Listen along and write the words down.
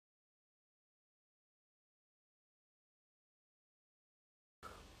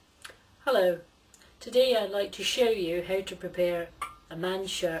Hello, today I'd like to show you how to prepare a man's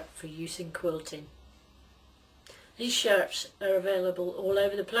shirt for use in quilting. These shirts are available all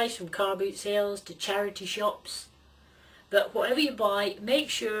over the place, from car boot sales to charity shops, but whatever you buy, make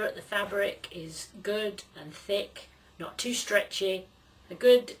sure the fabric is good and thick, not too stretchy. A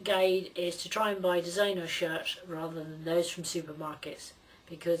good guide is to try and buy designer shirts rather than those from supermarkets,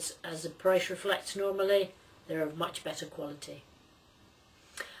 because as the price reflects normally, they're of much better quality.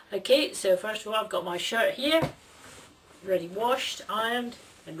 Okay, so first of all I've got my shirt here, ready washed, ironed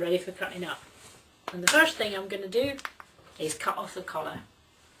and ready for cutting up. And the first thing I'm going to do is cut off the collar.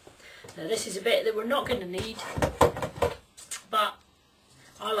 Now this is a bit that we're not going to need, but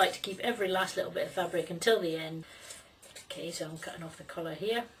I like to keep every last little bit of fabric until the end. Okay, so I'm cutting off the collar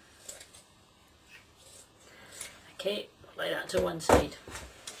here. Okay, lay that to one side.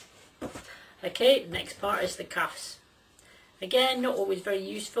 Okay, the next part is the cuffs. Again, not always very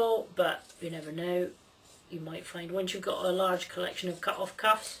useful, but you never know. You might find, once you've got a large collection of cut-off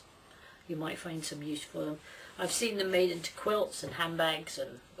cuffs, you might find some use for them. I've seen them made into quilts and handbags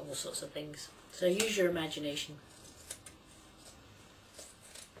and all sorts of things. So use your imagination.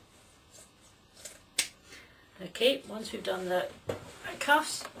 Okay, once we've done the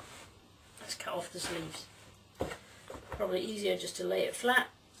cuffs, let's cut off the sleeves. Probably easier just to lay it flat.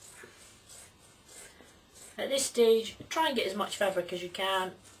 At this stage, try and get as much fabric as you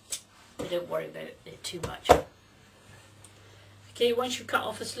can, but don't worry about it too much. Okay, once you've cut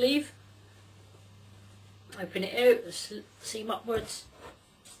off a sleeve, open it out, the seam upwards,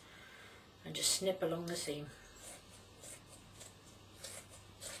 and just snip along the seam.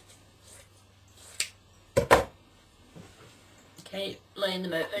 Okay, laying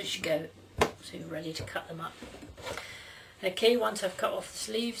them out as you go, so you're ready to cut them up. Okay, once I've cut off the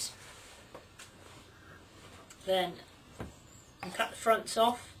sleeves, then I cut the fronts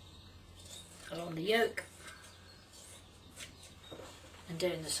off along the yoke and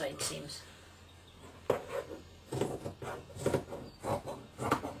down the side seams.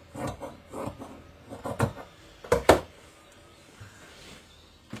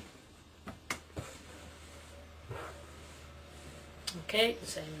 Okay, the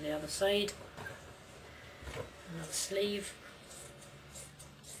same on the other side. Another sleeve.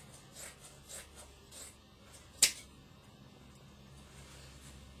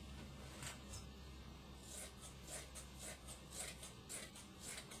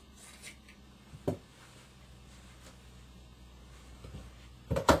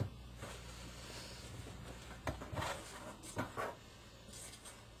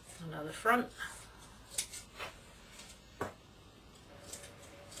 Another front.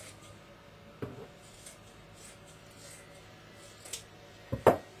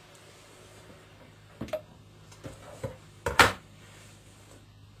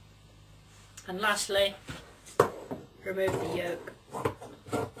 And lastly, remove the yoke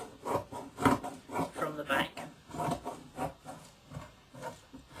from the back.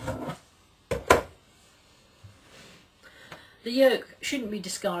 The yoke shouldn't be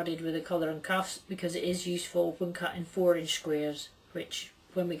discarded with the collar and cuffs, because it is useful when cutting 4-inch squares, which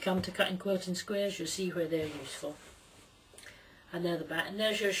when we come to cutting quilting squares you'll see where they're useful. And there the back, and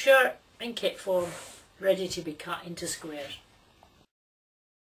there's your shirt in kit form, ready to be cut into squares.